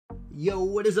Yo,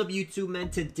 what is up YouTube, man?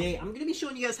 Today, I'm going to be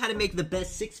showing you guys how to make the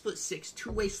best 6'6"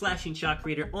 two-way slashing shot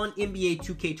creator on NBA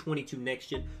 2K22 Next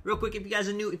Gen. Real quick, if you guys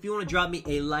are new, if you want to drop me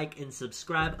a like and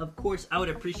subscribe, of course, I would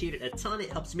appreciate it a ton.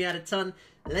 It helps me out a ton.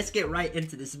 Let's get right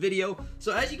into this video.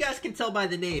 So as you guys can tell by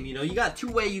the name, you got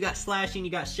two-way, you got slashing, you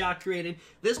got shot creating.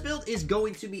 This build is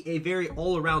going to be a very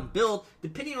all-around build.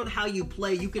 Depending on how you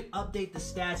play, you can update the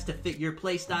stats to fit your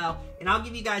play style, and I'll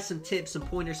give you guys some tips, some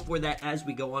pointers for that as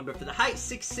we go on. But for the height,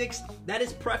 6'6", that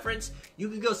is preference. You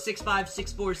can go 6'5",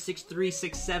 6'4", 6'3",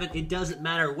 6'7", it doesn't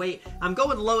matter. Weight, I'm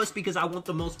going lowest because I want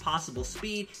the most possible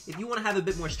speed. If you want to have a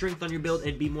bit more strength on your build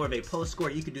and be more of a post scorer,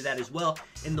 you can do that as well.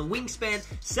 And the wingspan,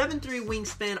 7'3"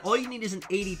 wingspan, all you need is an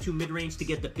 82 mid-range to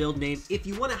get the build name. If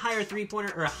you want a higher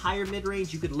three-pointer or a higher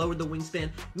mid-range, you could lower the wingspan.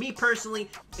 Me personally,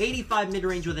 85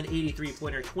 mid-range with an 83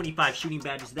 pointer, 25 shooting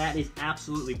badges, that is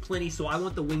absolutely plenty. So I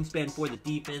want the wingspan for the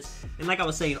defense. And like I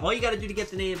was saying, all you got to do to get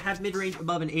the name, have mid-range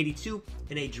above an 82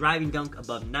 and a driving dunk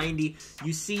above 90.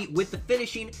 You see, with the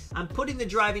finishing, I'm putting the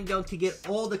driving dunk to get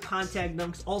all the contact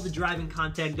dunks, all the driving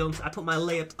contact dunks. I put my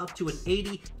layup up to an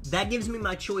 80. That gives me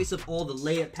my choice of all the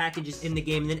layup packages in the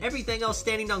game. And then everything else,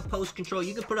 standing dunk, post control,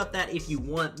 you can put up that if you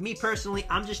want. Me personally,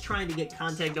 I'm just trying to get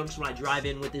contact dunks when I drive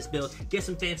in with this build, get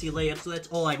some fancy layups, so that's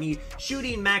all I need.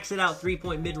 Shooting, max it out,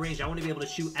 3-point mid-range. I want to be able to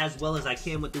shoot as well as I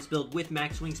can with this build with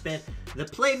max wingspan. The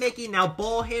playmaking, now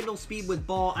ball handle speed with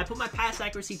ball. I put my pass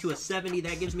accuracy to a 70.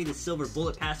 That gives me the silver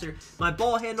bullet passer. My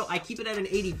ball handle, I keep it at an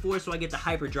 84, so I get the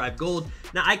hyperdrive gold.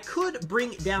 Now, I could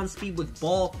bring down speed with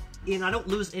ball, and I don't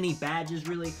lose any badges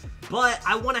really, but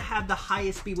I want to have the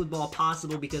highest speed with ball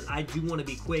possible because I do want to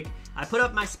be quick. I put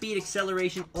up my speed,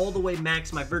 acceleration all the way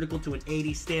max, my vertical to an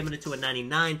 80, stamina to a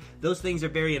 99. Those things are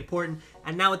very important.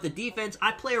 And now with the defense,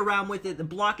 I play around with it. The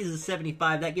block is a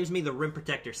 75. That gives me the rim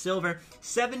protector silver.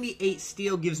 78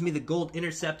 steal gives me the gold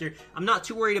interceptor. I'm not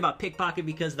too worried about pickpocket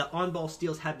because the on-ball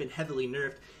steals have been heavily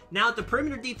nerfed. Now at the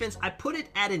perimeter defense, I put it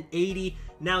at an 80.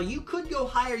 Now you could go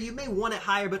higher, you may want it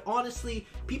higher, but honestly,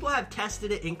 people have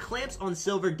tested it and clamps on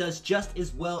silver does just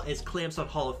as well as clamps on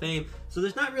Hall of Fame. So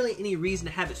there's not really any reason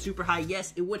to have it super high.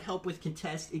 Yes, it would help with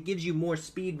contest. It gives you more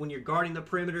speed when you're guarding the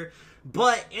perimeter.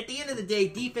 But at the end of the day,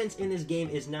 defense in this game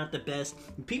is not the best.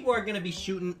 People are going to be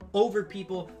shooting over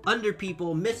people, under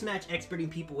people, mismatch experting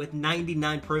people with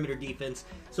 99 perimeter defense.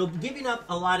 So giving up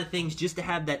a lot of things just to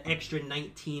have that extra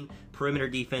 19 perimeter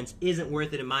defense isn't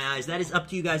worth it in my eyes. That is up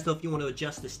to you guys though. If you want to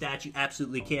adjust the stats, you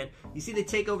absolutely can. You see the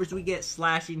takeovers we get: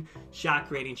 slashing, shot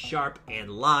creating, sharp, and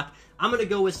lock. I'm going to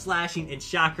go with slashing and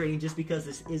shot creating just because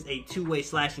this is a two-way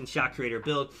slashing shot creator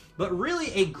build. But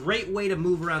really a great way to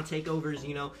move around takeovers.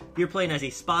 If you're playing as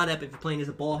a spot up, if you're playing as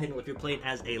a ball handler, if you're playing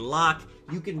as a lock,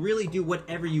 you can really do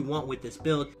whatever you want with this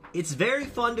build. It's very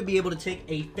fun to be able to take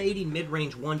a fading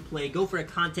mid-range one play, go for a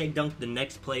contact dunk the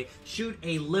next play, shoot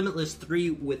a limitless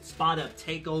 3 with spot up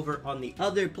takeover on the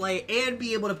other play, and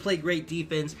be able to play great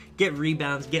defense, get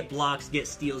rebounds, get blocks, get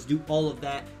steals, do all of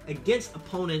that against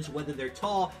opponents, whether they're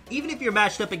tall. Even if you're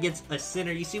matched up against a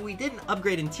center, you see we didn't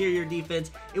upgrade interior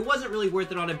defense. It wasn't really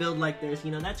worth it on a build like this.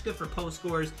 That's good for post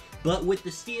scores, but with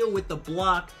the steal, with the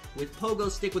block, with pogo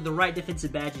stick, with the right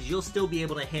defensive badges, you'll still be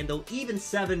able to handle even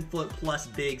 7-foot-plus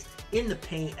bigs in the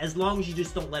paint as long as you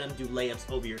just don't let them do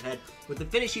layups over your head. With the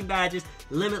finishing badges,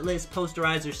 limitless,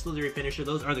 posterizer, slithery finisher,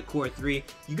 those are the core 3.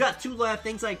 You got 2 left,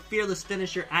 things like fearless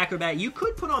finisher, acrobat. You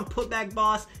could put on putback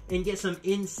boss and get some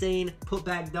insane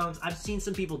putback dunks. I've seen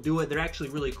some people do it. They're actually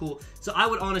really cool. So I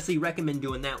would honestly recommend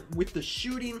doing that. With the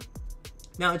shooting,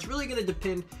 now it's really going to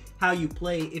depend how you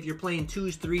play. If you're playing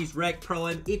 2s, 3s, rec, pro,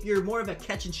 and if you're more of a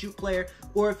catch and shoot player,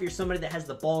 or if you're somebody that has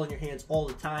the ball in your hands all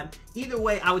the time. Either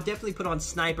way, I would definitely put on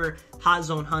sniper, hot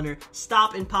zone hunter,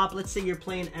 stop and pop. Let's say you're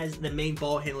playing as the main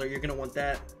ball handler, you're going to want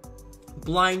that.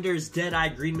 Blinders, Deadeye,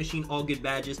 Green Machine, all good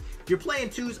badges. If you're playing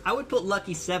 2s, I would put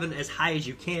Lucky 7 as high as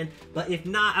you can, but if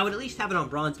not, I would at least have it on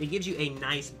Bronze. It gives you a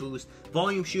nice boost.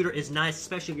 Volume Shooter is nice,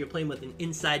 especially if you're playing with an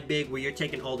inside big where you're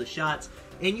taking all the shots.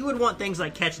 And you would want things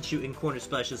like catch and shoot and corner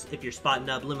specials if you're spotting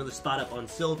up, limitless spot up on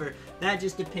silver. That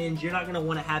just depends. You're not going to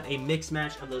want to have a mix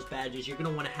match of those badges. You're going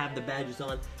to want to have the badges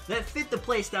on that fit the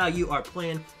play style you are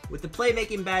playing. With the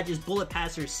playmaking badges, bullet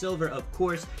passer, silver, of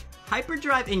course.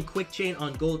 Hyperdrive and quick chain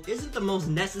on gold isn't the most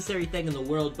necessary thing in the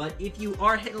world, but if you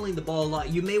are handling the ball a lot,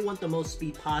 you may want the most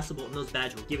speed possible, and those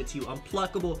badges will give it to you.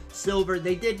 Unpluckable, silver,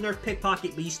 they did nerf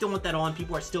pickpocket, but you still want that on.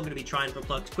 People are still going to be trying for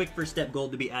plucks. Quick first step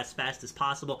gold to be as fast as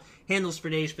possible. Handles for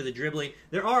days for the dribbling.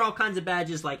 There are all kinds of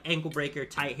badges like ankle breaker,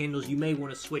 tight handles you may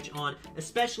want to switch on,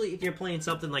 especially if you're playing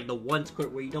something like the once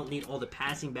court where you don't need all the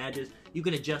passing badges. you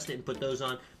can adjust it and put those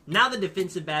on. Now the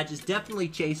defensive badges, definitely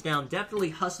chase down,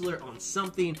 definitely hustler on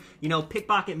something. You know,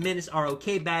 pickpocket, menace are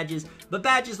okay badges, but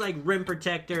badges like rim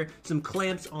protector, some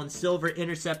clamps on silver,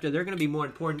 interceptor, they're going to be more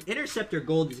important. Interceptor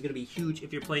gold is going to be huge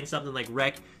if you're playing something like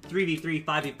Wreck, 3v3,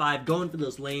 5v5, going for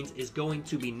those lanes is going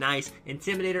to be nice.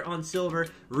 Intimidator on silver,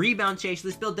 rebound chase.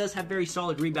 This build does have very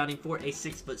solid rebounding for a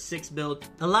 6'6" build.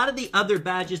 A lot of the other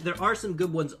badges, there are some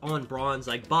good ones on bronze,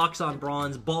 like box on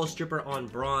bronze, ball stripper on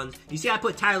bronze. You see I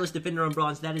put tireless defender on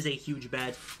bronze. That is a huge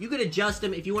badge. You could adjust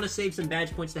them if you want to save some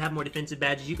badge points to have more defensive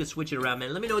badges. You could switch it around,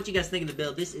 man. Let me know what you guys think of the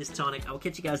build. This is Tonic. I'll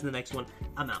catch you guys in the next one.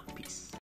 I'm out. Peace.